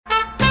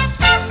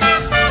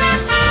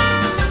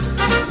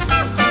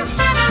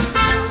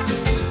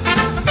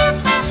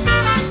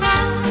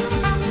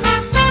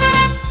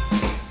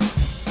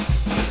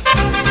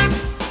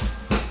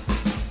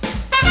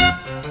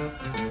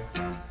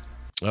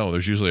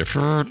There's usually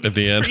a at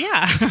the end.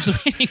 Yeah, I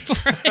was waiting for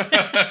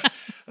it.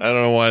 I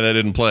don't know why that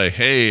didn't play.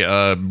 Hey,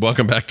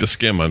 welcome back to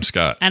Skim. I'm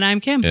Scott. And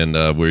I'm Kim. And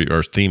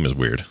our theme is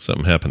weird.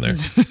 Something happened there.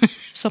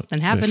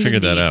 Something happened. I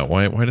figured that out.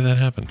 Why did that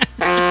happen?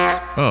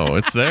 Oh,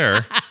 it's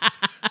there.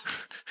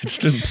 It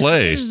just didn't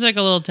play. It just took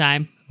a little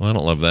time. Well, I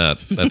don't love that.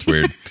 That's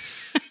weird.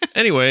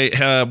 Anyway,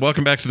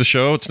 welcome back to the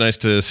show. It's nice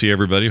to see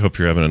everybody. Hope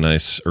you're having a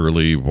nice,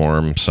 early,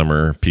 warm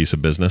summer piece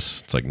of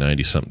business. It's like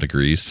 90-something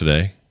degrees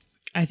today.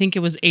 I think it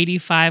was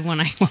 85 when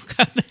I woke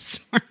up this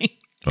morning.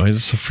 Oh,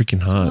 it's so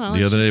freaking hot. Well,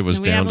 the other day it was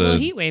down to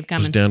heat wave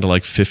coming. It was down to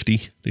like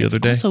 50 the other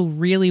day. It's also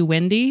really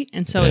windy,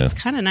 and so it's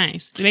kind of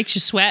nice. It makes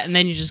you sweat, and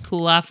then you just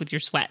cool off with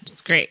your sweat.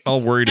 It's great. All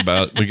worried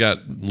about. We got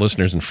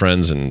listeners and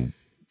friends in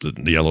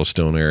the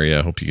Yellowstone area.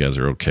 I hope you guys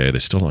are okay. They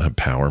still don't have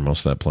power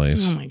most of that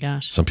place. Oh my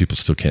gosh. Some people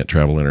still can't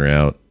travel in or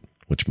out,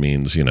 which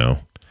means, you're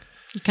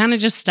kind of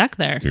just stuck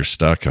there. You're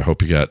stuck. I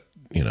hope you got,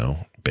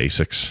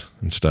 basics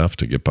and stuff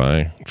to get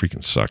by. It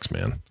freaking sucks,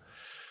 man.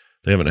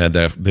 They haven't had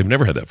that. They've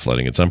never had that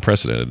flooding. It's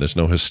unprecedented. There's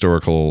no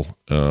historical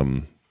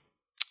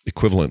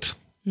equivalent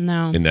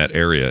in that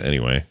area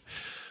anyway,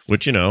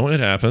 which, it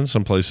happens.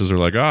 Some places are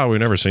like, we've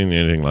never seen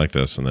anything like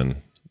this. And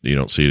then you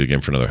don't see it again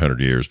for another 100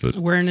 years. But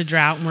we're in a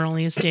drought and we're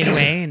only a state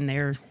away and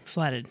they're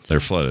flooded. So. They're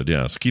flooded.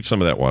 Yeah. So keep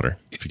some of that water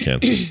if you can.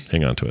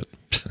 Hang on to it.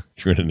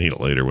 You're going to need it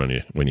later when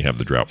you have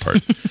the drought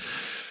part.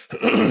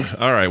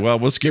 All right. Well,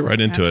 let's get right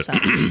into it.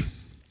 Sucks.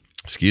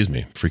 Excuse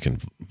me, freaking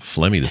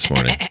phlegmy this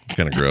morning. It's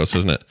kind of gross,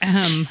 isn't it?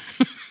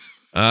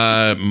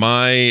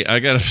 I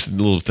got a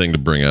little thing to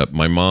bring up.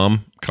 My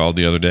mom called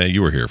the other day.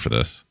 You were here for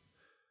this,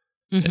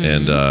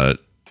 and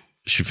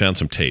she found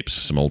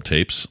some old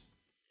tapes,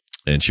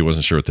 and she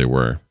wasn't sure what they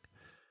were.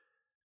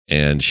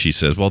 And she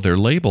says, "Well, they're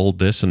labeled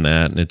this and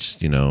that, and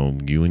it's you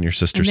and your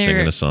sister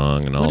singing a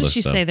song and all this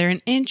stuff." What did she say? They're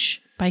an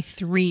inch by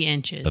 3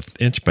 inches. An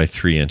inch by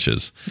 3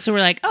 inches. So we're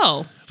like,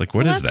 oh. It's like,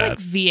 what is that?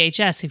 That's like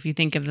VHS if you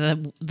think of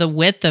the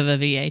width of a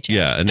VHS.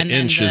 Yeah, an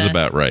inch is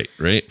about right?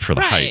 For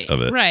the height of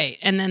it. Right,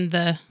 and then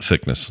the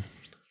thickness.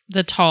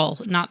 The tall,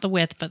 not the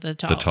width, but the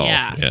tall. The tall,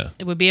 yeah.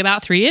 It would be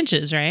about 3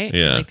 inches, right?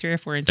 Yeah. Like 3 or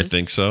 4 inches. I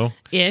think so.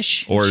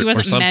 Ish. Or she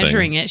wasn't something.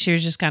 measuring it. She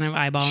was just kind of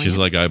eyeballing She's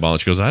it. like eyeballing.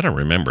 She goes, I don't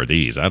remember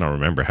these. I don't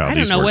remember how these work.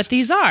 I don't know what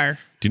these are.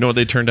 Do you know what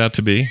they turned out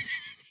to be?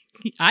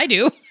 I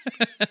do.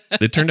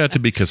 They turned out to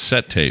be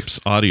cassette tapes,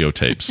 audio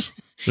tapes.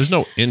 There's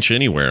no inch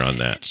anywhere on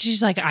that.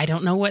 She's like, I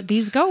don't know what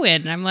these go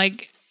in. And I'm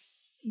like...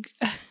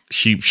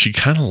 She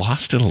kind of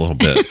lost it a little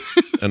bit.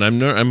 And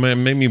it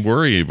made me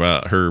worry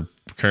about her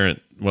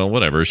current... Well,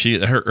 whatever.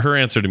 Her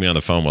answer to me on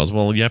the phone was,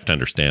 well, you have to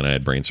understand I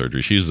had brain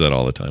surgery. She uses that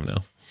all the time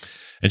now.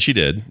 And she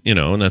did,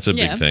 and that's a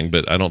big thing.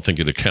 But I don't think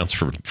it accounts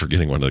for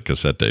forgetting what a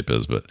cassette tape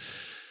is. But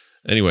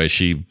anyway,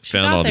 she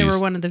found all these... They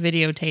were one of the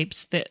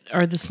videotapes that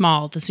are the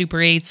Super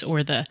 8s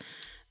or the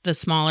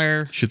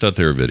smaller... She thought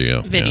they were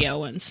video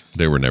ones.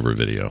 They were never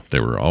video.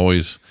 They were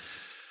always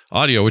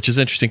audio, which is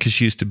interesting because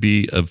she used to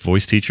be a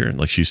voice teacher.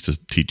 Like she used to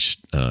teach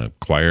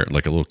choir,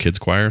 like a little kids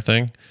choir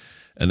thing.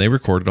 And they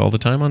recorded all the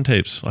time on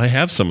tapes. I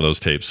have some of those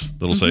tapes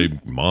that'll say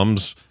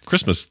Mom's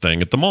Christmas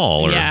thing at the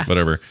mall or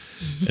whatever.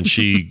 And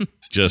she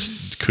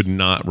just could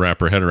not wrap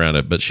her head around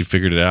it, but she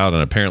figured it out.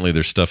 And apparently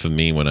there's stuff of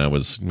me when I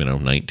was,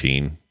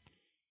 19.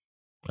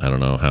 I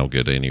don't know how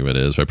good any of it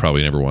is, but I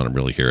probably never want to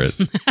really hear it.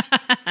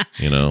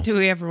 Do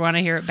we ever want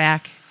to hear it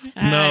back?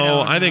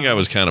 No, I think I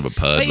was kind of a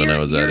pud when I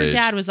was that age. Your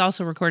dad was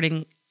also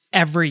recording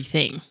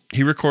everything.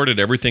 He recorded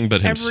everything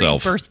but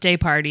himself. Every birthday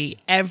party,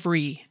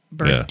 every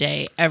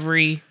birthday,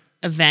 every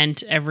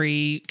event,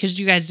 because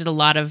you guys did a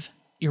lot of,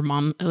 your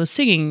mom was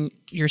singing,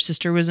 your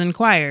sister was in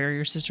choir,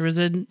 your sister was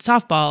in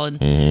softball,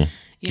 and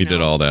he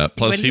did all that.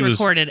 Plus he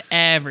recorded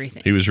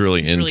everything. He was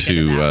really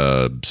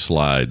into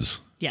slides.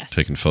 Yes.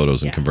 Taking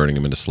photos and converting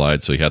them into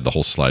slides. So he had the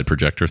whole slide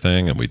projector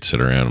thing, and we'd sit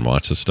around and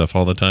watch this stuff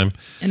all the time.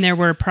 And there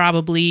were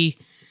probably,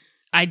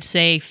 I'd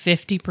say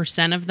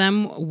 50% of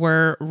them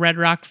were Red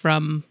Rock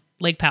from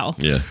Lake Powell.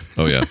 Yeah.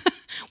 Oh, yeah.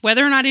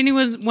 Whether or not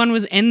anyone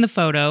was in the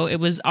photo, it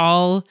was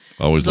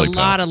always a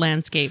lot of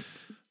landscape.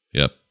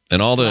 Yep.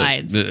 And all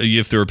slides.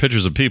 If there were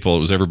pictures of people,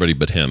 it was everybody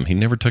but him. He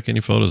never took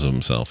any photos of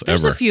himself,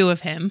 There's ever. a few of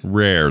him.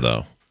 Rare,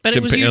 though. But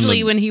it was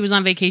usually when he was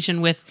on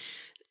vacation with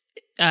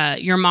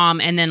your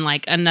mom and then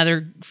like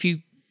another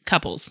few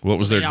couples. What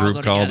was their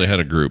group called? They had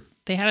a group.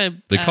 They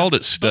called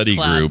it study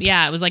group.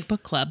 Yeah, it was like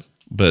book club.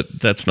 But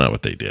that's not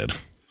what they did.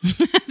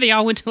 They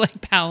all went to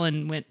Lake Powell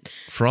and went.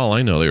 For all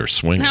I know, they were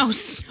swinging. No,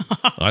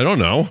 stop. I don't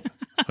know.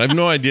 I have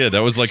no idea.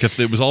 That was like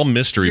it was all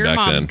mystery back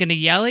then. Your mom's gonna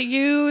yell at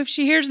you if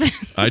she hears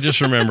this. I just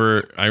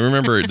remember.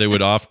 they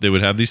would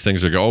have these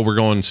things. They go, "Oh, we're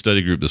going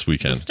study group this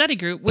weekend." The study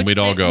group, we'd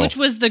all go. Which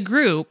was the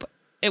group.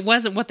 It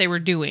wasn't what they were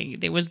doing.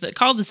 It was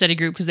called the study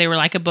group because they were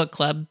like a book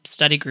club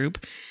study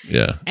group.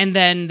 Yeah. And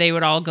then they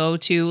would all go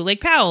to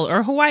Lake Powell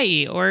or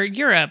Hawaii or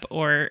Europe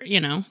or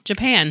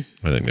Japan.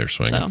 I think they're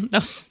swinging. So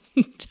that was.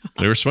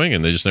 They were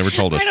swinging. They just never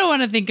told us. I don't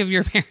want to think of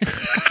your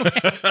parents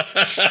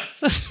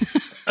that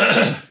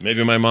way.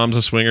 Maybe my mom's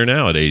a swinger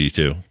now at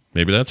 82.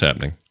 Maybe that's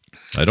happening.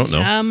 I don't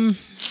know.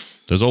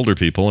 There's older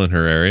people in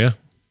her area.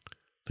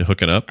 The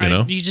hooking up, you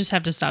know? You just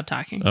have to stop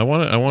talking. I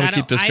want to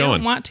keep this going. I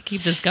don't want to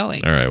keep this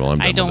going. All right, well,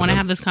 I don't want to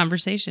have this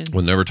conversation.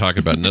 We'll never talk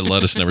about it.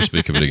 Let us never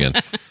speak of it again.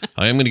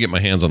 I am going to get my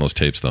hands on those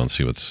tapes, though, and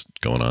see what's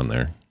going on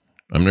there.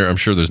 I'm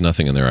sure there's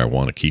nothing in there I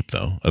want to keep,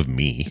 though, of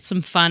me.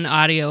 Some fun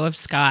audio of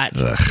Scott.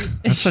 Ugh,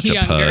 that's such a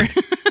pud.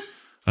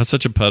 I was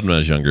such a pud when I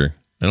was younger.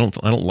 I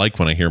don't like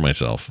when I hear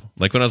myself.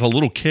 Like when I was a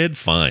little kid,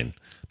 fine.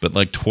 But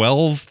like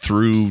 12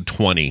 through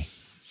 20,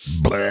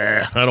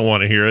 bleh, I don't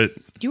want to hear it.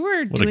 You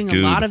were doing a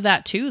lot of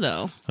that too,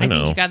 though. I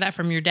know. think you got that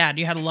from your dad.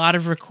 You had a lot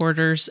of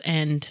recorders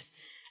and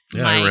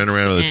yeah, I ran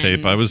around with a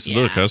tape. I was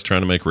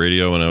trying to make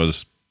radio when I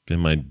was in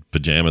my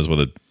pajamas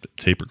with a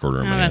tape recorder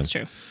in my hand. That's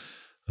true.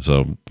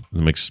 So it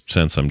makes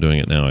sense. I'm doing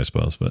it now, I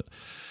suppose. But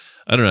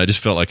I don't know. I just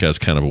felt like I was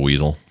kind of a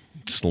weasel,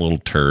 just a little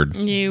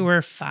turd. You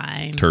were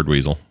fine. Turd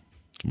weasel.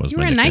 You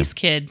were a nice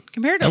kid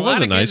compared to a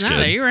lot of kids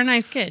now. You were a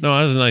nice kid. No,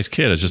 I was a nice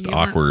kid. I was just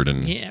awkward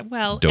and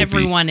dopey.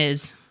 Everyone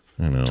is.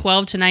 I know.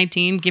 12 to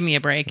 19, give me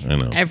a break. I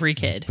know. Every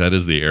kid. That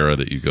is the era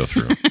that you go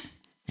through,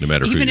 no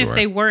matter who you are. Even if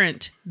they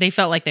weren't, they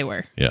felt like they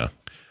were. Yeah.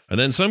 And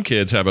then some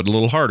kids have it a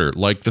little harder.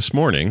 Like this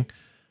morning,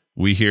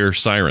 we hear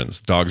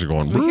sirens. Dogs are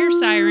going. We hear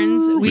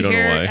sirens. We don't know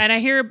why. And I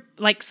hear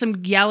like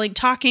some yelling,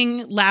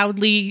 talking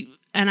loudly,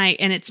 and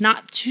it's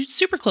not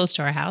super close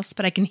to our house,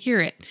 but I can hear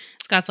it.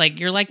 Scott's like,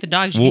 you're like the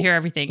dogs, you can hear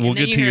everything. We'll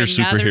get to your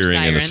super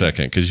hearing in a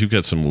second because you've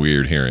got some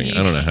weird hearing.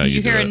 I don't know how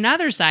you do it. You hear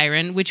another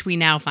siren, which we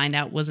now find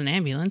out was an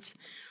ambulance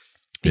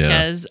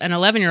because an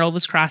 11-year-old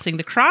was crossing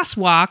the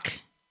crosswalk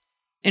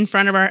in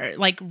front of our,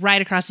 like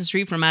right across the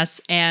street from us,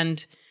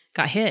 and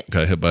got hit.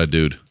 Got hit by a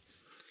dude.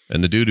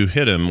 And the dude who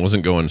hit him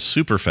wasn't going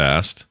super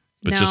fast,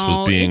 but just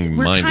was being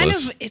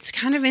mindless. It's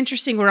kind of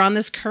interesting. We're on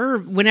this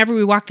curve. Whenever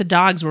we walk the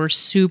dogs, we're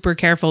super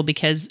careful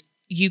because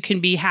you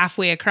can be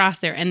halfway across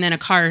there and then a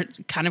car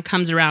kind of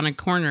comes around a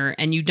corner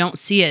and you don't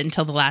see it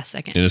until the last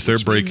second. And if they're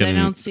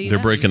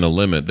breaking the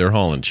limit, they're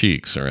hauling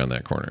cheeks around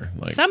that corner.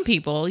 Like, some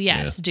people,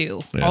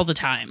 do all the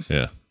time.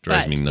 Yeah.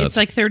 Drives me nuts. It's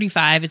like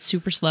 35. It's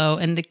super slow.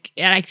 And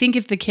I think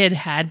if the kid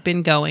had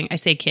been going, I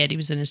say kid, he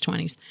was in his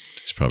 20s.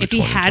 He's probably if he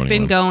had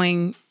been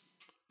going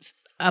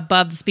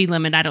above the speed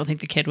limit, I don't think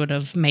the kid would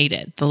have made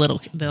it. The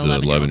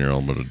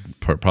 11-year-old would have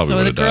probably So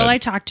would the have girl died. I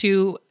talked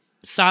to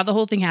saw the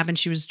whole thing happen.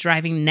 She was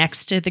driving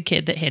next to the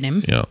kid that hit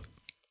him. Yeah.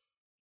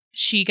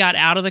 She got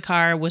out of the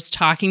car, was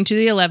talking to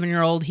the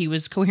 11-year-old. He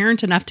was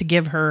coherent enough to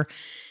give her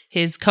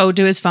his code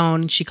to his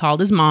phone. She called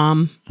his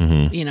mom,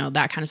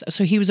 that kind of stuff.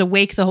 So he was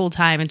awake the whole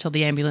time until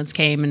the ambulance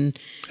came and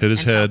hit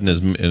his head and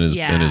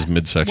his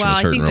midsection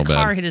was hurting real bad. I think the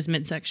car hit his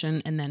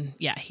midsection and then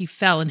he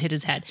fell and hit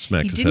his head.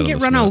 Smacked he his didn't head get on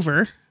the run cement.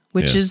 over,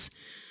 which is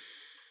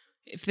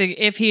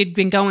if he had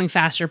been going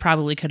faster,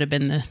 probably could have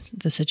been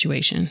the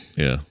situation.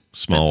 Yeah,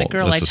 small. But the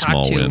girl I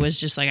talked to win.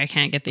 was just like, I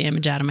can't get the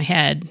image out of my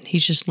head.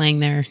 He's just laying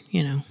there,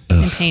 in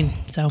pain.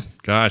 So,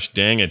 gosh,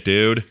 dang it,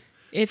 dude!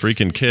 It's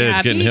freaking kids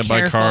getting hit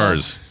by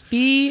cars.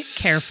 Be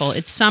careful.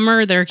 It's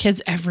summer. There are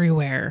kids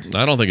everywhere.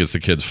 I don't think it's the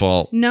kid's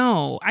fault.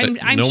 No,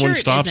 I'm no sure one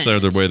stops there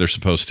the way they're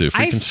supposed to.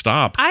 Freaking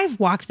stop. I've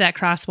walked that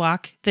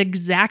crosswalk, the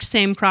exact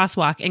same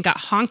crosswalk, and got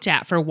honked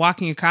at for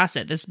walking across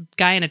it. This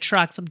guy in a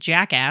truck, some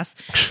jackass,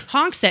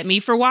 honks at me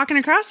for walking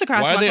across the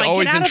crosswalk. Why are they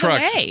always in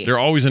trucks? They're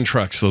always in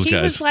trucks, those guys.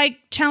 He was like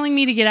telling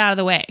me to get out of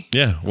the way.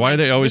 Yeah. Why are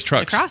they always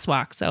trucks? It's a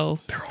crosswalk, so.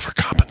 They're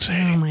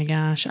overcompensating. Oh my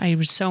gosh. I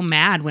was so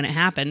mad when it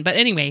happened. But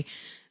anyway,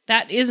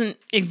 that isn't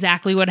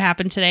exactly what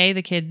happened today.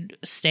 The kid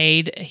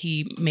stayed.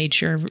 He made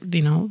sure,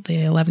 the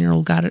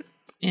 11-year-old got it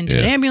into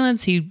the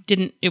ambulance.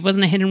 It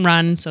wasn't a hit and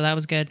run, so that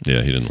was good.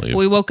 Yeah, he didn't leave.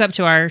 We woke up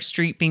to our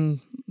street being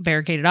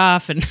barricaded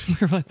off, and we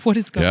were like, what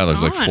is going on? Yeah,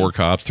 there's like 4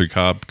 cops, 3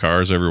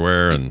 cars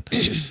everywhere, and,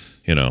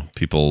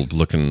 people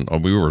looking. Oh,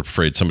 we were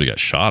afraid somebody got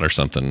shot or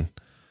something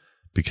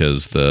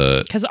because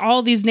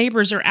all these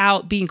neighbors are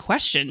out being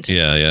questioned.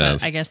 Yeah.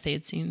 But I guess they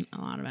had seen a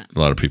lot of it. A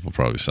lot of people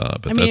probably saw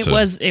it. But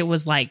it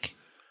was like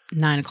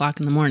 9:00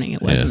 in the morning.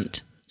 It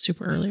wasn't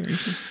super early or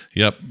anything.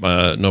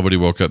 Yep. Nobody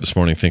woke up this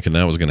morning thinking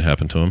that was going to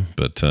happen to him,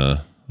 but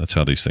that's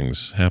how these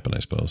things happen, I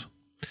suppose.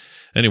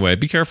 Anyway,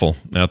 be careful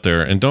out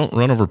there and don't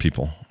run over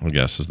people, I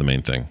guess, is the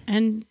main thing.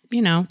 And,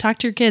 talk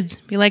to your kids.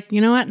 Be like,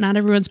 you know what? Not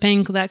everyone's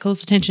paying that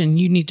close attention.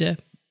 You need to.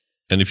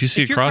 And if you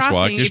see a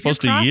crosswalk, you're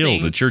supposed to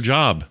yield. It's your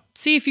job.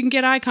 See if you can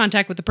get eye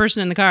contact with the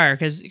person in the car,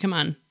 because, come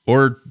on.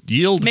 Or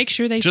yield. Make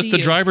sure they see the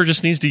driver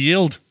just needs to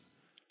yield.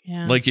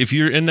 Yeah. Like if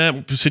you're in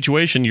that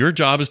situation, your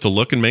job is to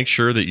look and make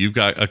sure that you've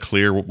got a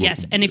clear.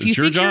 Yes, and if you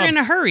think you're in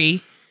a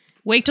hurry,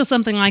 wait till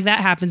something like that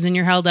happens and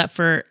you're held up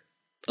for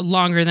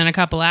longer than a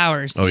couple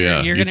hours. Oh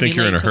yeah, you think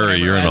you're in a hurry?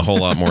 You're in a whole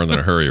lot more than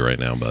a hurry right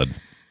now, bud.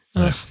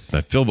 I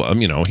feel.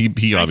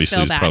 He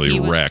obviously is probably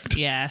wrecked.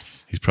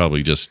 Yes, he's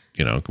probably just.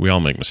 We all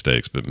make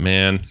mistakes, but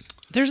man.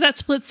 There's that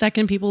split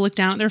second people look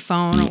down at their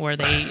phone or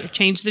they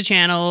change the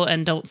channel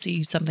and don't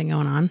see something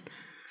going on.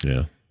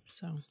 Yeah.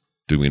 So.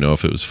 Do we know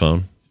if it was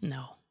phone?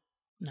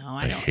 No,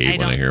 I don't. Hate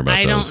when I hear about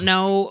those. I don't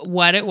know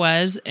what it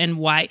was and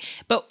why.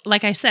 But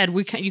like I said,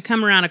 you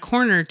come around a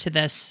corner to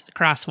this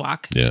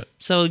crosswalk. Yeah.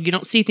 So you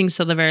don't see things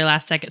till the very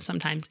last second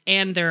sometimes.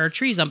 And there are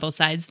trees on both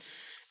sides.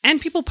 And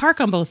people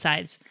park on both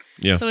sides.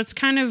 Yeah. So it's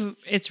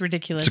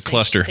ridiculous. It's a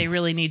cluster. They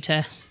really need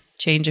to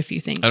change a few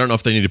things. I don't know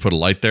if they need to put a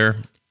light there.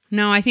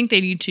 No, I think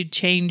they need to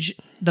change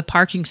the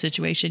parking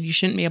situation. You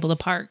shouldn't be able to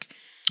park.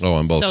 Oh,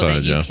 on both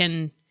sides, that you yeah.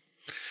 can.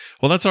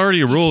 Well, that's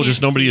already a rule.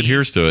 Just nobody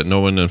adheres to it. No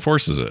one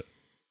enforces it.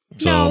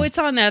 So, No, it's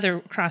on the other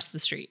across the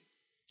street.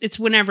 It's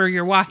whenever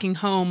you're walking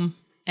home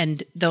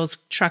and those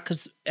truck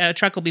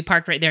will be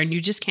parked right there, and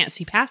you just can't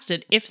see past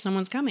it if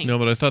someone's coming. No,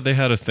 but I thought they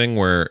had a thing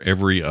where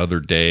every other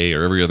day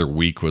or every other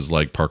week was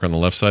like park on the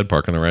left side,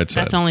 park on the right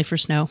side. That's only for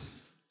snow.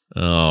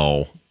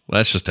 Oh,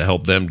 that's just to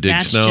help them dig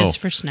snow. That's just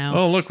for snow.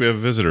 Oh, look, we have a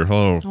visitor.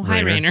 Hello. Oh, hi,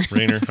 Rainer.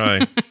 Rainer, hi.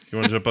 You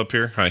want to jump up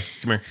here? Hi,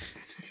 come here.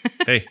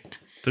 Hey,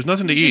 there's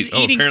nothing to eat.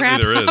 Oh, eating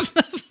apparently there is.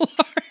 crap off the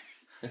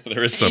floor.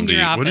 There is something to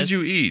eat. What did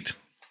you eat?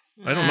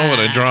 I don't know what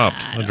I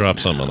dropped. I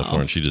dropped something on the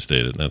floor and she just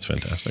ate it. That's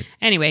fantastic.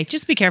 Anyway,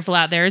 just be careful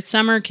out there. It's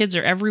summer. Kids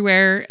are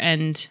everywhere.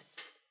 And,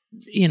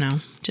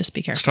 just be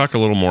Let's careful. talk a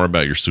little more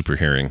about your super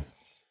hearing.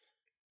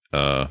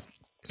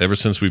 Ever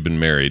since we've been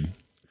married,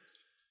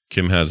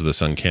 Kim has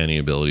this uncanny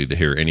ability to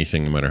hear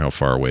anything no matter how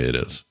far away it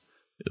is.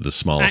 The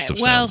smallest of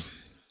sounds.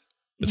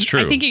 It's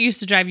true. I think it used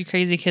to drive you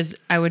crazy because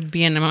I would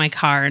be in my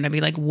car and I'd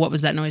be like, what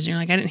was that noise? And you're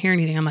like, I didn't hear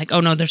anything. I'm like,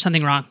 oh no, there's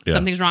something wrong. Yeah,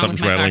 Something's wrong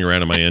something's with my rattling car.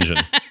 around in my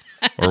engine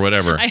or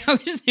whatever. I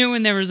always knew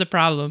when there was a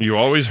problem. You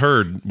always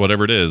heard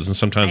whatever it is, and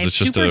sometimes it's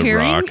just super a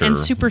hearing rock or and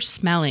super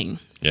smelling.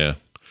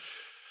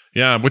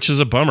 yeah, which is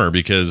a bummer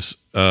because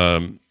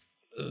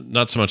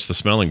not so much the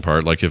smelling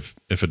part. Like if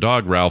a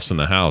dog ralphs in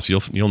the house,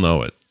 you'll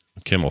know it.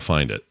 Kim will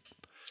find it.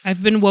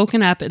 I've been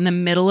woken up in the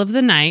middle of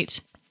the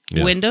night,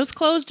 windows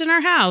closed in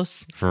our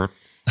house,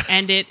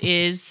 and it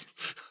is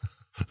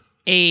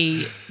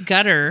a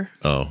gutter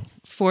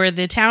for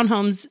the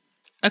townhomes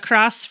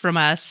across from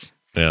us.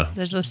 Yeah.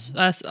 There's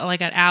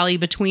like an alley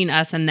between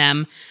us and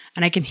them,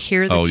 and I can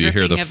hear the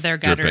dripping of their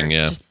gutter. Dripping,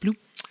 yeah. Just bloop,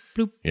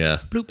 bloop, yeah.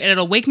 bloop, and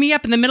it'll wake me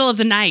up in the middle of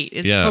the night.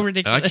 It's so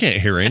ridiculous. I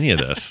can't hear any of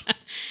this.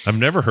 I've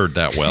never heard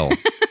that well.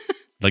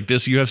 Like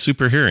this, you have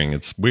super hearing.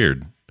 It's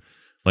weird.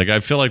 Like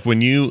I feel like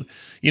when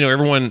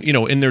everyone,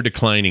 in their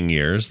declining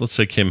years, let's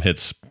say Kim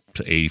hits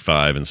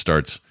 85 and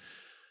starts,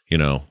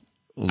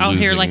 I'll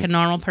hear like a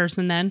normal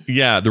person then.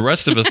 Yeah, the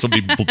rest of us will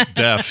be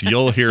deaf.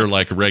 You'll hear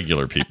like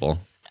regular people.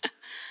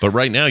 But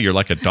right now, you're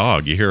like a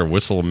dog. You hear a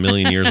whistle a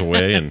million years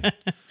away. And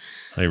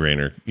hi,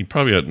 Rainer. You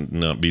probably ought to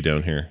not be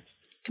down here.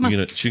 Come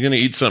on. She's gonna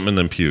eat something and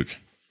then puke.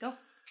 Go.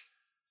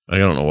 I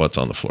don't know what's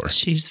on the floor.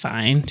 She's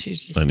fine.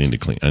 I need to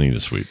clean. I need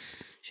a sweep.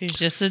 She's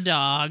just a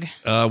dog.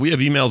 We have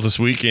emails this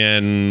week,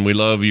 and we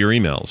love your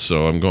emails.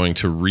 So I'm going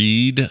to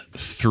read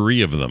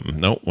 3 of them.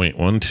 No, wait,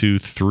 1, 2,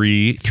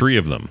 3. 3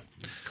 of them.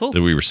 Cool.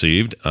 That we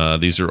received.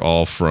 These are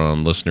all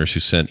from listeners who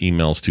sent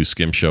emails to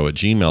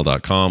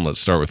skimshow@gmail.com. Let's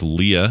start with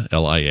Leah,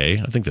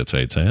 Lia. I think that's how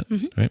you'd say it.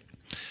 Mm-hmm. Right?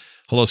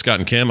 Hello, Scott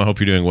and Kim. I hope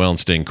you're doing well and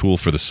staying cool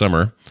for the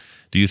summer.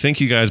 Do you think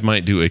you guys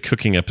might do a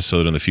cooking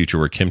episode in the future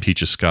where Kim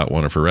teaches Scott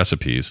one of her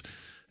recipes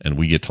and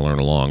we get to learn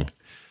along,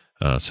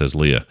 says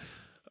Leah.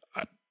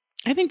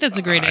 I think that's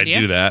a great idea.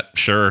 I'd do that,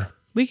 sure.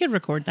 We could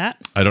record that.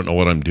 I don't know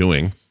what I'm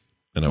doing.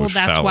 And I would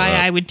that's foul why it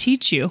up. I would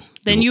teach you.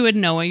 Then you would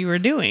know what you were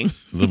doing.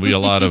 There'll be a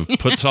lot of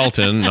put salt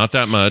in, not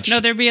that much. No,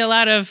 there'd be a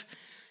lot of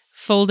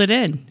fold it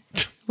in.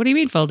 What do you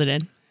mean fold it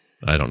in?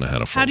 I don't know how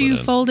to fold it in. How do you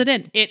fold it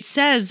in? It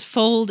says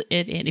fold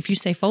it in. If you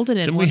say fold it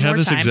in Didn't one we have more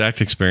this time-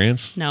 exact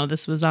experience? No,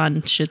 this was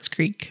on Schitt's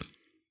Creek.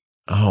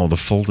 Oh, the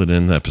folded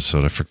in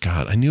episode. I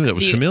forgot. I knew that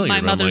was familiar. My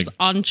but I'm mother's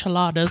like,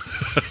 enchiladas.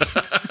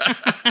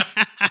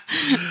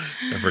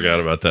 I forgot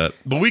about that.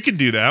 But we could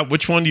do that.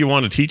 Which one do you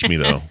want to teach me,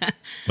 though?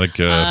 Like,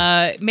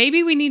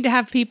 Maybe we need to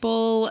have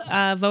people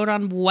vote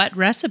on what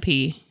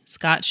recipe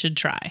Scott should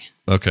try.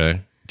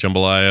 Okay,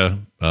 jambalaya.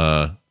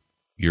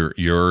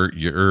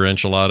 Your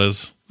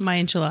enchiladas. My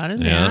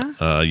enchiladas.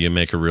 Yeah. You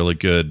make a really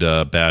good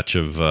batch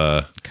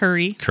of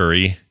Curry.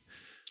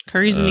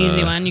 Curry's an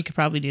easy one. You could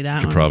probably do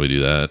that. Could probably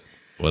do that.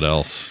 What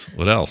else?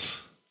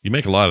 You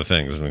make a lot of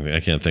things. I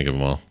can't think of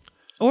them all.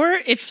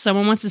 Or if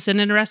someone wants to send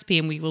in a recipe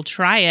and we will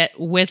try it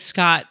with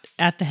Scott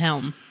at the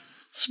helm.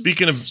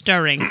 Speaking of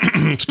stirring.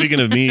 Speaking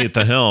of me at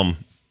the helm,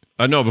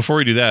 no, before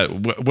we do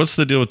that, what's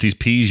the deal with these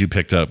peas you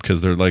picked up? Because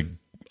they're like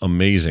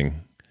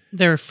amazing.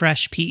 They're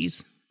fresh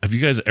peas. Have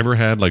you guys ever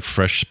had like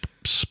fresh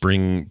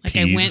spring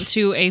peas? I went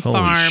to a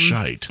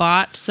farm,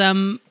 bought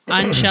some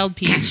unshelled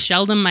peas,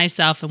 shelled them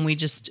myself, and we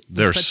just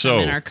put some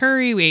in our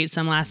curry. We ate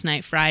some last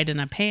night fried in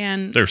a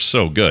pan. They're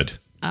so good.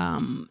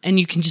 And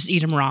you can just eat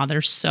them raw.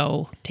 They're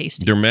so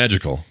tasty. They're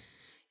magical.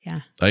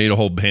 Yeah. I ate a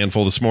whole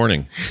handful this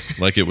morning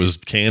like it was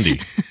candy.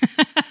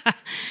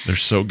 They're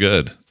so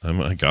good. Oh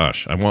my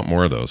gosh. I want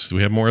more of those. Do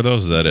we have more of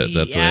those? Is that it? Is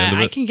that the end of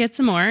it? I can get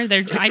some more. I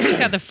just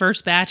got the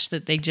first batch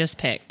that they just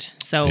picked.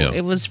 So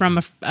it was from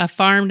a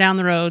farm down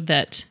the road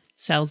that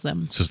sells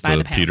them. Is this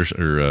the Peters,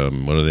 or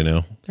what are they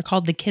now? They're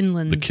called the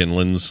Kinlands. The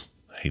Kinlands.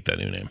 I hate that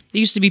new name. It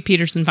used to be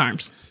Peterson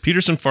Farms.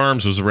 Peterson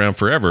Farms was around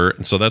forever,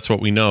 and so that's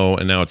what we know.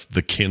 And now it's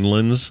the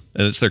Kinlands,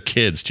 and it's their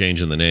kids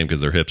changing the name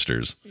because they're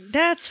hipsters.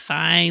 That's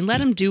fine. Let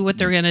them do what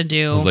they're gonna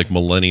do. It's like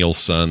millennial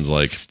sons,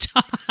 like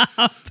stop.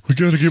 We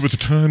got to get with the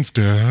times,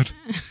 Dad.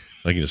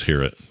 I can just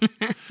hear it.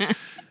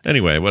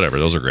 Anyway, whatever.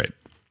 Those are great.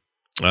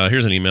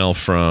 Here's an email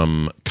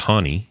from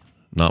Connie,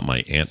 not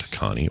my Aunt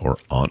Connie or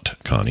Aunt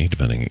Connie,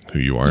 depending who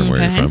you are and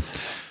where you're from.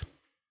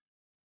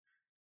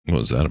 What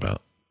was that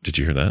about? Did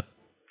you hear that?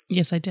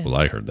 Yes, I did. Well,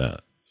 I heard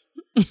that.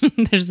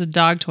 There's a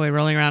dog toy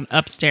rolling around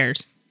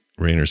upstairs.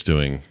 Rainer's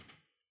doing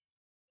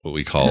what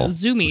we call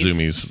Zoomies.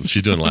 Zoomies.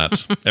 She's doing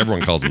laps.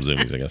 Everyone calls them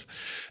Zoomies, I guess.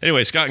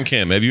 Anyway, Scott and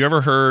Kim, have you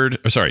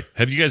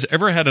guys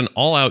ever had an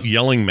all-out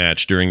yelling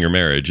match during your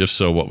marriage? If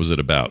so, what was it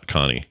about?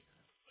 Connie,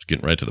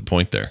 getting right to the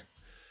point there.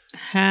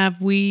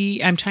 Have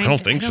we? I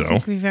don't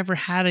think we've ever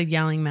had a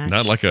yelling match.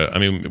 Not like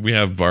we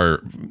have our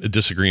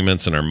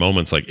disagreements and our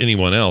moments like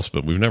anyone else,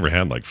 but we've never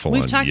had like full-on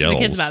yells. We've talked to the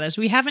kids about this.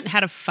 We haven't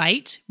had a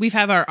fight. We've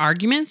had our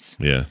arguments.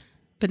 Yeah.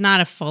 But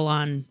not a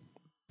full-on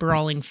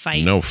brawling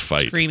fight. No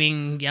fight.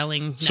 Screaming,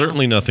 yelling. No.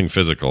 Certainly nothing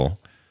physical.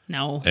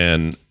 No.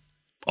 And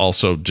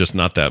also just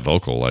not that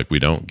vocal. Like we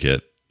don't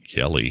get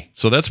yelly.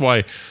 So that's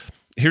why,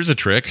 here's a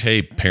trick.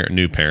 Hey,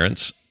 new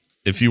parents,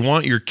 if you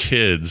want your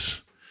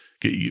kids,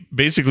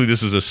 basically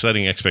this is a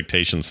setting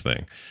expectations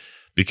thing,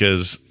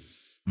 because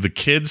the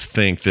kids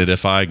think that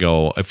if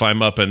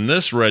I'm up in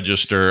this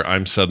register,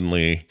 I'm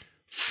suddenly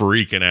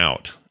freaking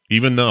out,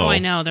 even though I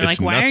know. They're like,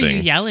 why are you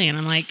yelling? And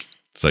I'm like,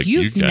 it's like,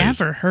 you've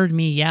never heard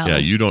me yell. Yeah,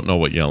 you don't know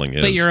what yelling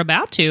is. But you're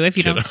about to if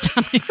you don't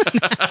stop.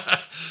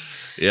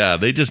 Yeah,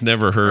 they just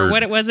never heard. Or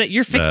what was it?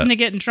 You're fixing to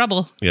get in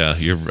trouble. Yeah,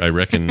 I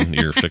reckon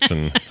you're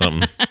fixing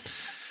something.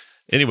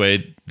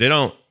 Anyway, they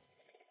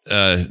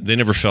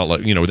never felt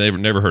like, they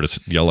never heard us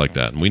yell like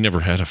that. And we never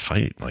had a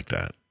fight like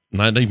that.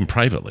 Not even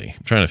privately.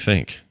 I'm trying to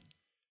think.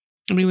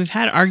 I mean, we've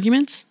had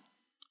arguments,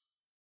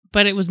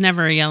 but it was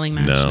never a yelling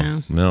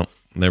match. No,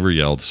 never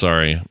yelled.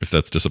 Sorry if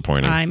that's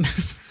disappointing.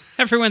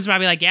 Everyone's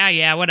probably like,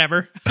 yeah,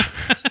 whatever.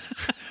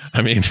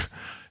 I mean,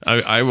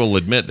 I will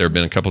admit there have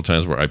been a couple of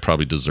times where I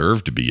probably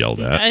deserved to be yelled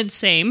at.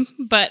 Same,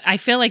 but I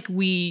feel like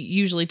we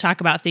usually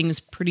talk about things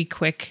pretty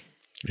quick.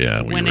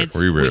 Yeah, we don't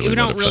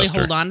really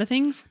hold on to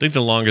things. I think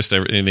the longest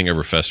anything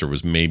ever festered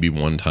was maybe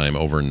one time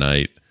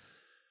overnight,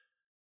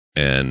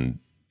 and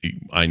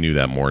I knew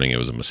that morning it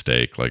was a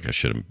mistake. Like I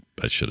should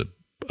have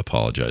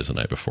apologized the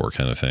night before,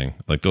 kind of thing.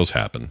 Like those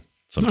happen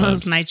sometimes.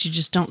 Those nights you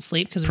just don't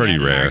sleep because pretty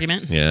we had rare. An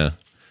argument. Yeah.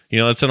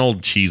 That's an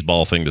old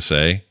cheeseball thing to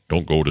say.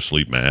 Don't go to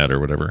sleep mad or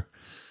whatever.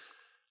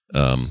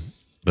 But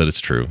it's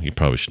true. You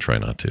probably should try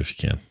not to if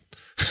you can.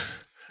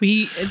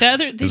 The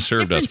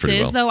difference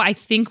is, though, I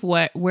think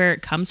where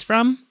it comes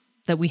from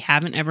that we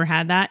haven't ever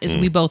had that is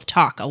we both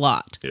talk a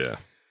lot. Yeah.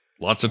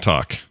 Lots of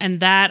talk.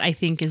 And that, I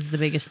think, is the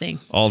biggest thing.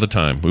 All the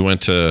time. We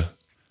went to...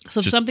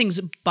 So if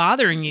something's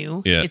bothering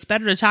you, it's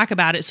better to talk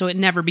about it so it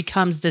never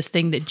becomes this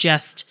thing that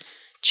just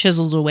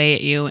chisels away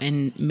at you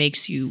and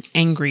makes you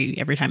angry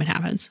every time it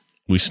happens.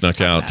 We snuck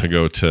out to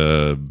go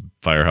to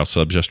Firehouse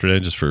Subs yesterday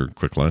just for a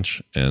quick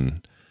lunch,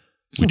 and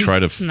we try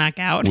to snuck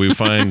out. We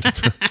find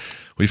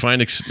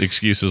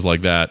excuses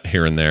like that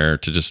here and there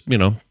to just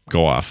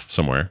go off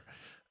somewhere,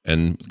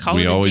 and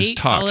we always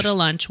talk. Call it a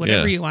lunch,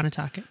 whatever you want to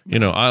talk it.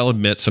 I'll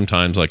admit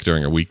sometimes, like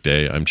during a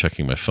weekday, I'm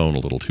checking my phone a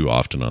little too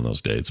often on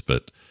those dates,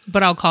 but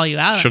I'll call you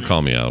out. She'll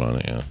call me out on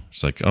it. Yeah,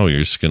 it's like, oh, you're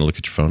just gonna look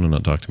at your phone and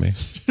not talk to me.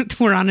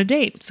 We're on a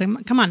date, so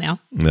come on now.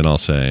 And then I'll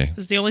say,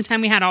 "This is the only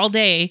time we had all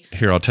day."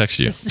 Here, I'll text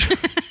you.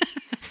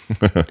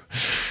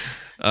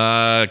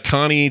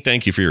 Connie,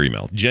 thank you for your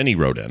email. Jenny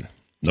wrote in.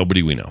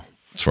 Nobody we know,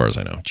 as far as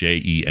I know.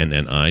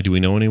 Jenni. Do we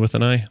know any with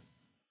an I?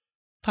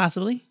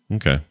 Possibly.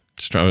 Okay.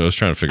 I was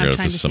trying to figure out if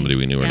this is somebody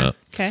we knew or not.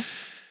 Okay.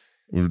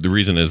 The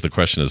reason is the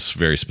question is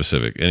very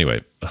specific.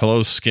 Anyway,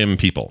 hello, Skim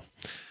people.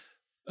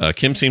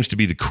 Kim seems to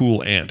be the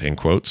cool aunt, in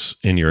quotes,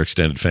 in your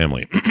extended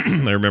family.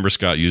 I remember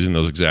Scott using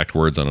those exact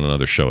words on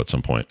another show at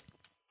some point.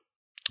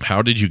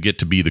 How did you get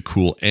to be the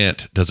cool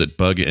aunt? Does it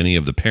bug any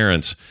of the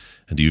parents?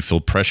 And do you feel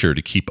pressure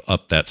to keep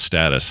up that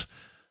status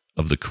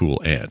of the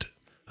cool aunt?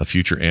 A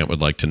future aunt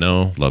would like to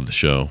know. Love the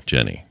show,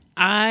 Jenny.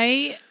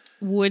 I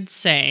would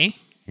say...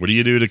 What do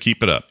you do to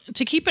keep it up?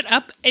 To keep it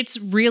up, it's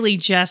really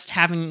just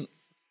having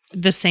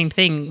the same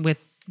thing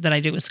that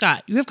I do with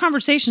Scott. You have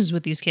conversations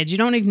with these kids. You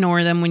don't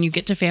ignore them when you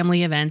get to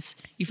family events.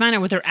 You find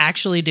out what they're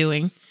actually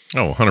doing.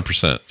 Oh,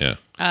 100%, yeah.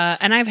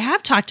 And I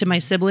have talked to my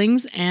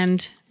siblings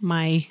and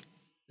my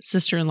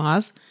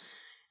sister-in-laws.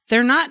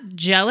 They're not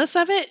jealous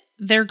of it.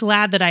 They're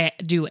glad that I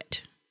do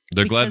it.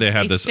 They're glad they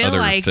have this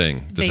other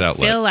thing, this outlet.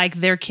 They feel like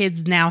their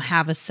kids now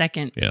have a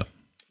second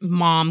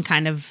mom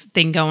kind of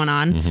thing going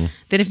on. Mm-hmm.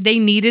 That if they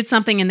needed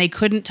something and they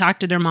couldn't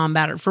talk to their mom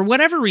about it, for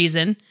whatever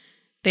reason,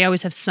 they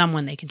always have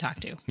someone they can talk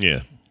to.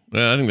 Yeah.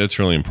 Well, I think that's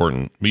really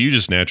important. But you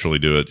just naturally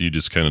do it. You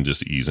just kind of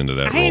just ease into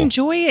that role. I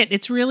enjoy it.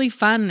 It's really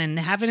fun, and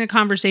having a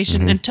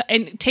conversation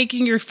and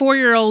taking your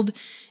 4-year-old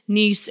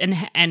niece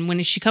and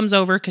when she comes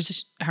over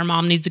because her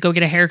mom needs to go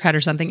get a haircut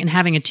or something and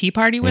having a tea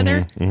party with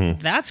her,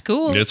 that's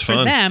cool. It's for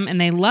fun. them,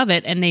 and they love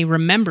it, and they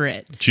remember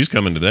it. She's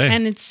coming today.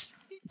 And it's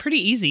pretty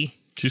easy.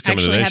 She's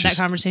coming today. I had that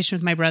conversation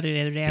with my brother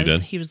the other day.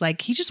 He was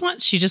like, she just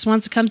wants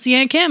to come see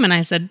Aunt Kim. And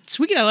I said,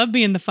 sweet, I love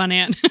being the fun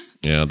aunt.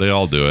 Yeah, they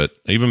all do it.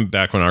 Even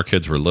back when our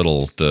kids were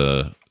little,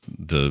 the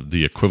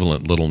the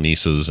equivalent little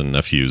nieces and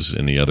nephews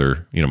in the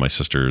other, my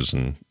sisters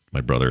and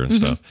my brother and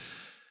stuff.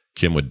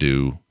 Kim would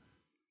do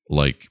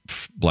like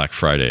Black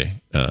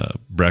Friday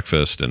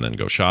breakfast and then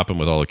go shopping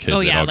with all the kids.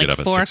 They'd all like get up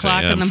at 4 6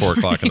 o'clock a.m., in the 4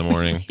 o'clock in the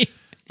morning.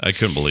 I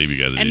couldn't believe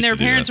you guys. And their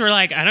parents were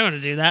like, "I don't want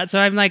to do that." So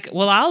I'm like,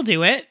 "Well, I'll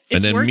do it." It's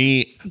and then worth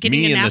me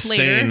getting a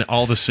and nap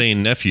all the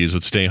sane nephews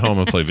would stay home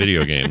and play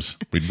video games.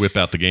 We'd whip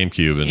out the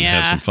GameCube and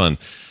have some fun.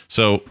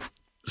 So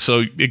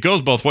it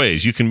goes both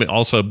ways. You can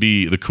also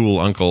be the cool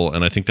uncle,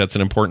 and I think that's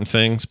an important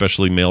thing,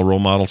 especially male role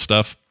model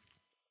stuff,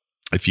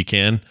 if you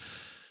can.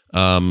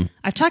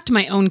 I've talked to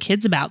my own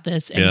kids about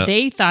this, and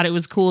they thought it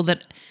was cool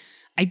that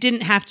I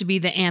didn't have to be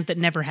the aunt that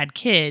never had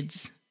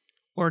kids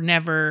or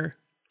never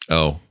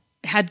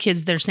had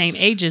kids their same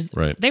ages.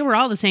 Right. They were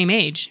all the same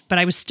age, but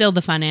I was still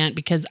the fun aunt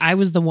because I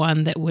was the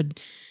one that would,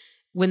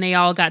 when they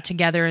all got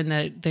together and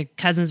the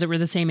cousins that were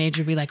the same age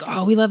would be like,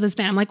 "Oh, we love this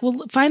band." I'm like,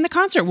 "Well, find the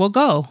concert. We'll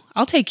go.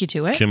 I'll take you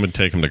to it." Kim would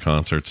take them to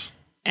concerts.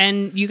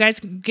 And you guys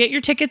get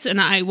your tickets,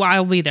 and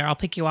I'll be there. I'll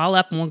pick you all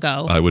up and we'll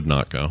go. I would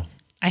not go.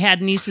 I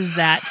had nieces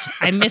that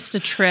I missed a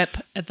trip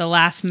at the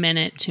last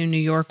minute to New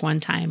York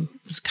one time.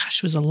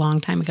 It was a long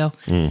time ago.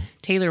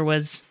 Taylor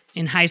was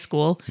in high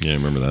school. Yeah, I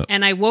remember that.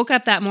 And I woke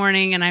up that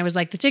morning and I was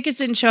like, the tickets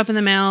didn't show up in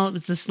the mail. It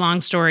was this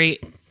long story.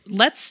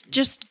 Let's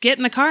just get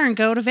in the car and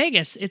go to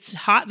Vegas. It's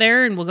hot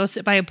there and we'll go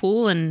sit by a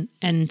pool.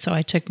 And so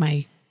I took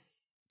my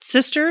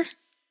sister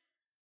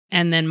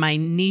and then my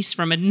niece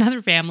from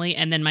another family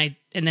and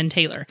then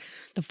Taylor.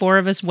 The 4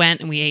 of us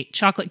went and we ate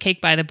chocolate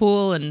cake by the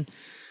pool and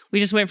we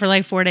just went for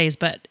like 4 days.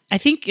 But I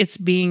think it's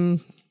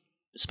being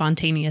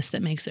spontaneous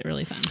that makes it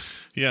really fun.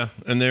 Yeah.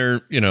 And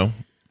they're,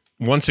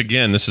 once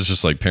again, this is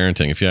just like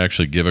parenting. If you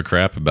actually give a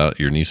crap about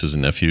your nieces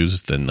and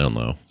nephews, then they'll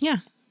know. Yeah.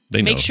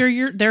 They know. Make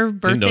sure their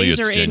birthdays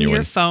are in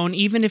your phone,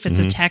 even if it's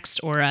a text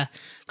or a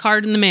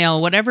card in the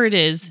mail, whatever it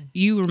is,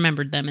 you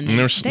remembered them. And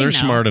they're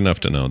smart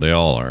enough to know. They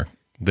all are.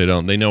 They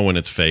know when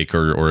it's fake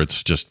or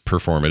it's just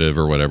performative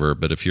or whatever.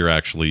 But if you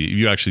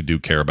actually do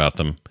care about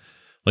them,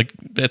 like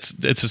it's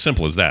as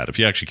simple as that. If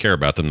you actually care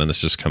about them, then this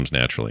just comes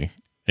naturally.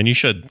 And you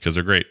should, because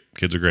they're great.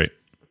 Kids are great.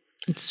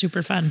 It's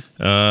super fun.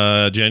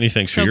 Jenny,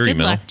 thanks for your email.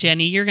 Good luck,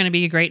 Jenny. You're going to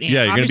be a great aunt.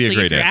 Yeah, you're going to be a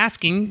great if you're aunt.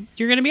 asking,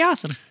 you're going to be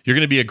awesome. You're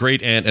going to be a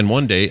great aunt, and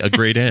one day a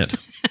great aunt.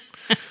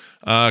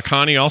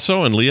 Connie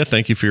also, and Leah,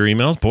 thank you for your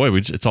emails. Boy,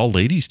 it's all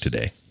ladies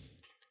today.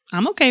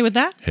 I'm okay with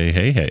that.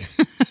 Hey.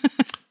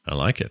 I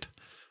like it.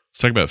 Let's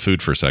talk about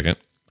food for a second.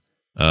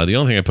 The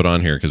only thing I put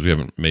on here, because we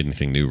haven't made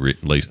anything new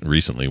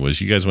recently, was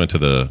you guys went to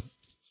the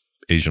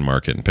Asian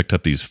market and picked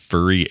up these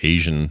furry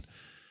Asian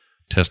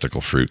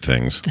testicle fruit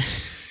things.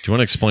 Do you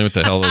want to explain what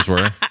the hell those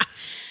were?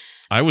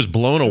 I was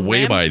blown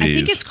away by these. I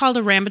think it's called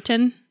a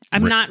rambutan.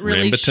 I'm not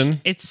really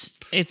rambutan?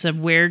 It's a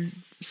weird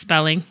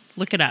spelling.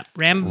 Look it up.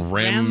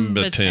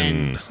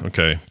 Rambutan.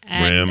 Okay.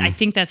 And I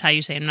think that's how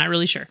you say it. I'm not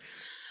really sure.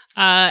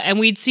 And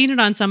we'd seen it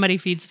on Somebody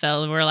Feeds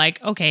Phil. And we're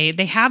like, okay,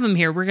 they have them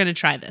here. We're going to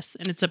try this.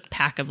 And it's a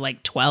pack of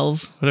like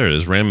 12. Oh, there it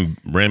is.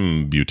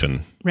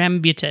 Rambutan.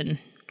 Rambutan.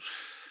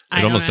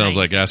 It almost sounds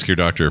like ask your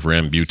doctor if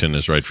Rambutan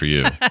is right for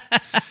you.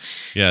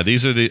 Yeah,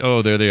 these are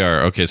there they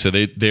are. Okay, so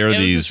they are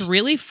these this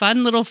really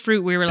fun little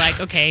fruit. We were like,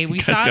 okay, we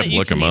saw it.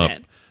 Look them up.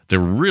 They're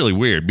really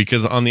weird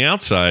because on the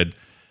outside,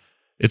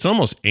 it's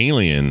almost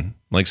alien,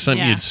 like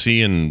something you'd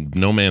see in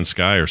No Man's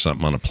Sky or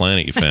something on a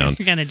planet you found.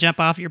 You're gonna jump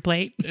off your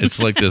plate.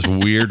 It's like this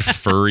weird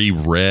furry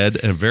red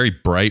and a very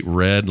bright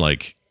red,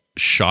 like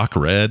shock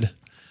red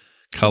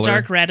color,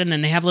 dark red, and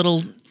then they have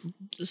little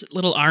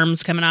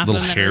arms coming off,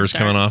 little hairs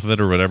coming off of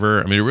it or whatever.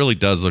 I mean, it really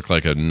does look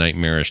like a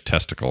nightmarish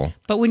testicle.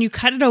 But when you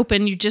cut it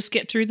open, you just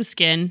get through the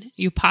skin,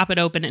 you pop it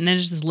open, and then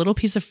there's this little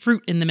piece of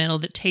fruit in the middle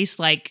that tastes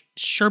like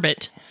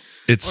sherbet.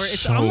 It's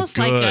so almost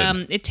good.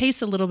 Like it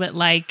tastes a little bit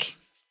like.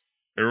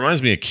 It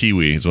reminds me of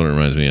kiwi. Is what it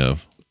reminds me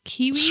of.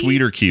 Kiwi,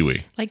 sweeter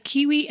kiwi, like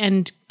kiwi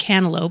and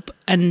cantaloupe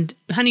and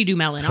honeydew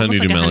melon.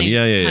 Honeydew melon,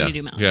 yeah.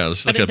 Honeydew melon. Yeah,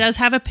 but it does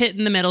have a pit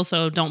in the middle,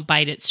 so don't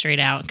bite it straight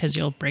out because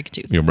you'll break a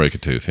tooth. You'll break a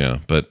tooth, yeah.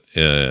 But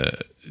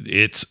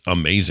it's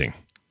amazing.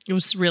 It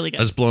was really good.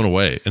 I was blown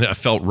away, and I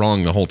felt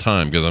wrong the whole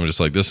time because I'm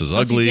just like, this is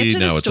ugly. If you get to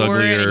now the it's store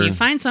uglier. And you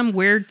find some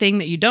weird thing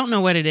that you don't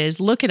know what it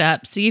is, look it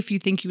up, see if you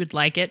think you would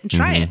like it, and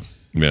try it.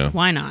 Yeah,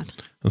 why not?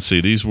 Let's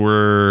see. These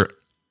were.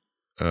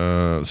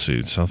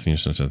 South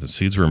Union. The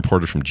seeds were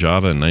imported from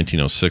Java in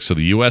 1906, so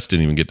the U.S.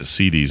 didn't even get to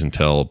see these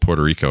until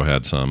Puerto Rico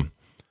had some.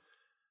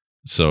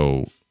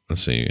 So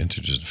let's see,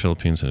 introduced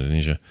Philippines,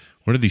 Indonesia.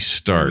 Where did these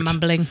start?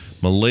 Mumbling.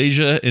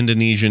 Malaysia,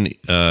 Indonesian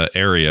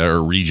area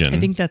or region. I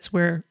think that's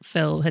where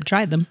Phil had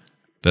tried them.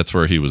 That's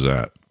where he was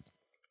at.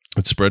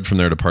 It spread from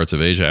there to parts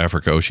of Asia,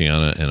 Africa,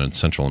 Oceania, and in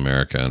Central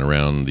America. And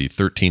around the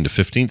 13th to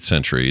 15th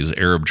centuries,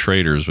 Arab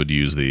traders would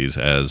use these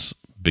as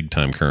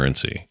big-time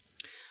currency.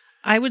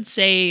 I would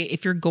say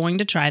if you're going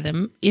to try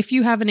them, if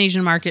you have an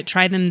Asian market,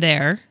 try them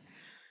there.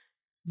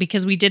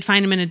 Because we did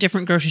find them in a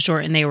different grocery store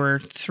and they were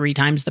 3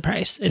 times the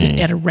price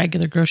at a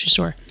regular grocery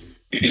store.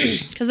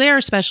 Because they are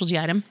a specialty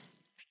item.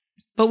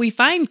 But we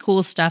find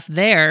cool stuff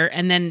there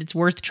and then it's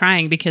worth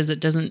trying because it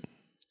doesn't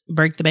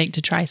break the bank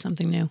to try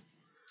something new.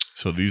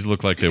 So these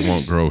look like they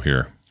won't grow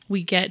here.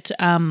 We get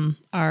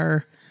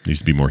our Needs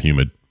to be more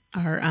humid.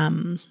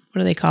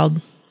 what are they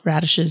called?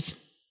 Radishes.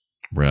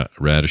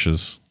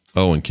 Radishes.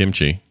 Oh, and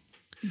kimchi.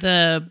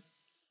 You're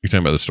talking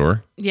about the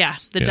store? The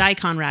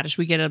daikon radish.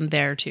 We get them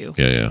there too.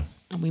 Yeah.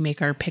 And we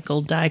make our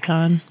pickled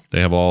daikon.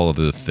 They have all of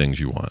the things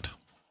you want.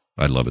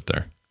 I love it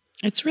there.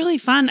 It's really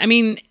fun. I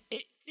mean,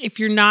 if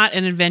you're not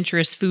an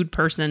adventurous food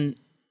person,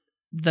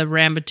 the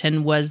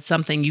rambutan was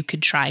something you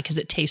could try because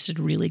it tasted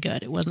really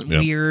good. It wasn't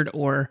weird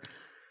or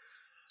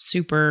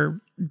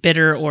super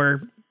bitter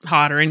or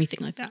hot or anything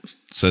like that.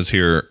 It says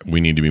here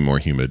we need to be more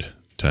humid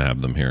to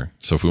have them here.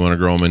 So if we want to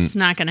grow them it's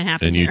not going to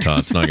happen in Utah,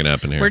 it's not going to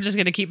happen here. We're just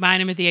going to keep buying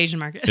them at the Asian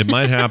market. It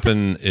might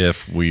happen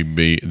if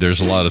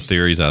there's a lot of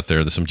theories out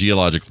there. There's some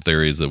geological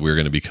theories that we're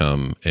going to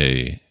become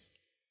a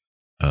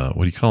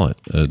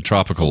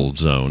tropical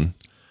zone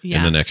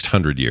in the next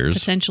 100 years.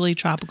 Potentially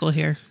tropical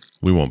here.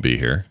 We won't be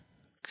here.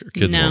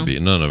 Kids won't be.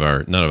 None of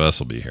us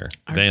will be here.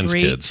 Our Van's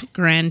kids,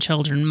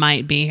 grandchildren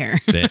might be here.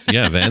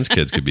 Van's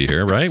kids could be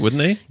here, right?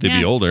 Wouldn't they? They'd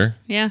be older.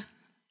 Yeah.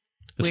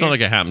 It's not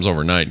like it happens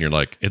overnight and you're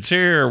like, it's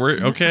here.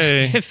 We're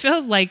okay. It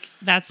feels like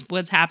that's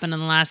what's happened in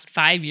the last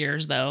 5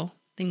 years, though.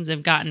 Things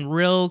have gotten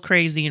real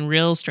crazy and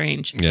real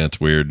strange. Yeah, it's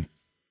weird.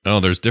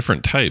 Oh, there's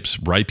different types.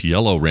 Ripe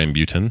yellow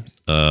rambutan,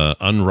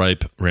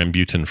 unripe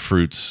rambutan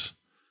fruits,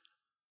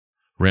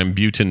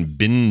 rambutan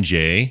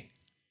binjay.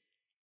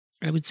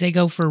 I would say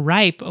go for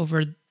ripe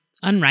over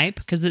unripe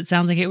because it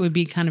sounds like it would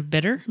be kind of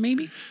bitter,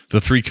 maybe.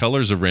 The 3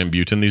 colors of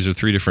rambutan, these are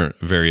 3 different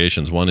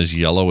variations. One is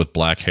yellow with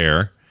black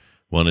hair.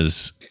 One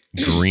is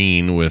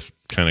green with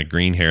kind of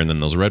green hair, and then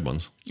those red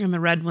ones. And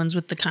the red ones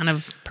with the kind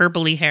of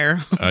purpley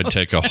hair. I'd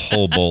take a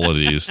whole bowl of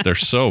these.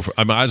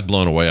 I was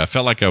blown away. I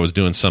felt like I was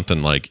doing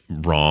something like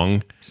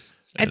wrong.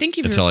 I think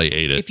until I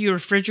ate it. If you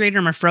refrigerated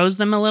them or froze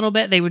them a little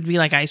bit, they would be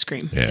like ice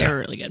cream. Yeah. They were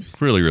really good.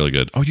 Really, really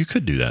good. Oh, you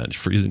could do that.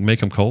 Make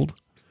them cold.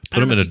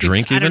 Put them in a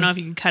drink. I don't know if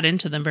you can cut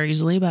into them very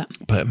easily, but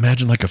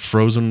imagine like a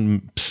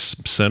frozen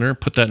center.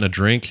 Put that in a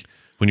drink.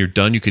 When you're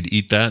done, you could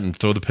eat that and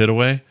throw the pit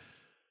away.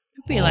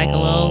 It'd be like a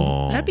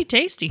little. That'd be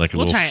tasty. Like a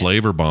little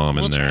flavor bomb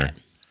in there.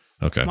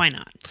 Okay. Why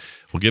not?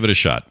 We'll give it a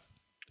shot.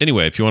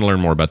 Anyway, if you want to learn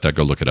more about that,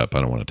 go look it up.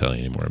 I don't want to tell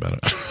you any more about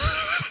it.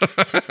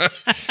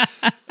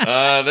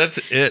 That's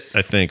it,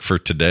 I think, for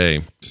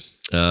today.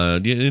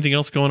 Anything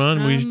else going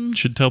on we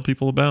should tell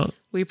people about?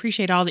 We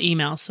appreciate all the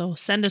emails, so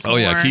send us more. Oh,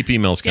 yeah, keep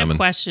emails coming.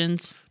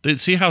 Questions.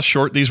 See how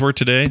short these were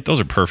today? Those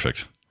are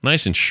perfect.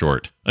 Nice and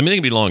short. I mean, they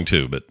can be long,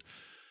 too, but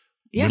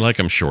we like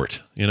them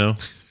short, Do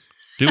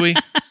we?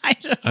 I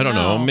don't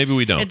know. Maybe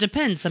we don't. It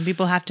depends. Some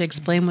people have to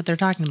explain what they're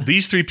talking about.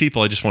 These 3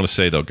 people, I just want to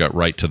say, though, got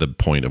right to the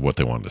point of what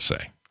they wanted to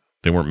say.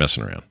 They weren't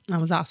messing around.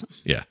 That was awesome.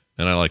 Yeah,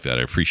 and I like that.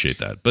 I appreciate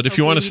that. But if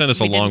you want to send us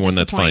a long one,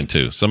 that's fine,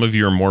 too. Some of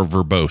you are more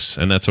verbose,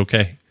 and that's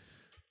okay.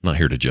 I'm not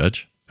here to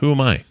judge. Who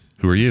am I?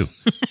 Who are you?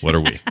 What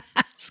are we?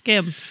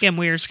 Skim.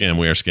 We are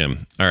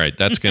Skim. All right,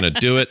 that's going to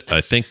do it.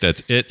 I think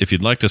that's it. If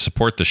you'd like to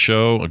support the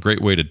show, a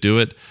great way to do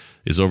it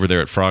is over there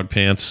at Frog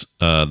Pants,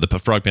 the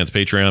Frog Pants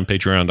Patreon,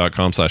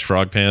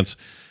 patreon.com/frogpants.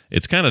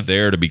 It's kind of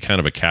there to be kind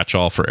of a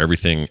catch-all for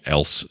everything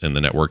else in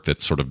the network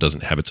that sort of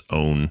doesn't have its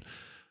own,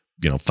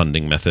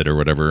 funding method or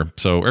whatever.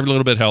 So every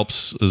little bit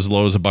helps. As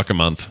low as $1 a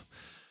month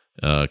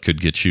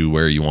could get you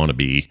where you want to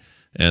be.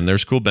 And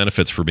there's cool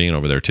benefits for being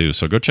over there too.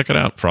 So go check it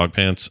out.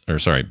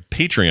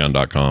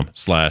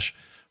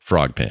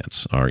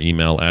 patreon.com/frogpants. Our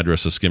email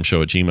address is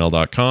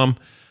skimshow@gmail.com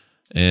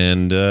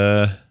and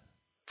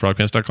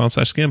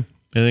frogpants.com/skim.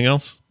 Anything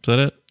else? Is that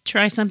it?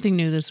 Try something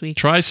new this week.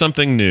 Try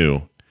something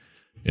new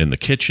in the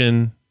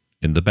kitchen,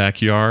 in the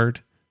backyard,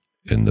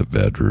 in the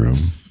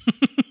bedroom,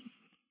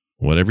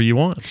 whatever you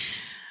want.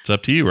 It's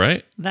up to you,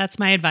 right? That's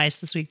my advice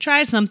this week.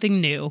 Try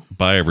something new.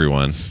 Bye,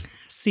 everyone.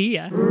 See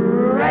ya.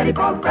 Ready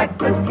for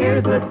breakfast,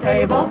 here's the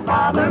table.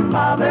 Father,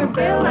 Mother,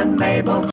 Bill, and Mabel.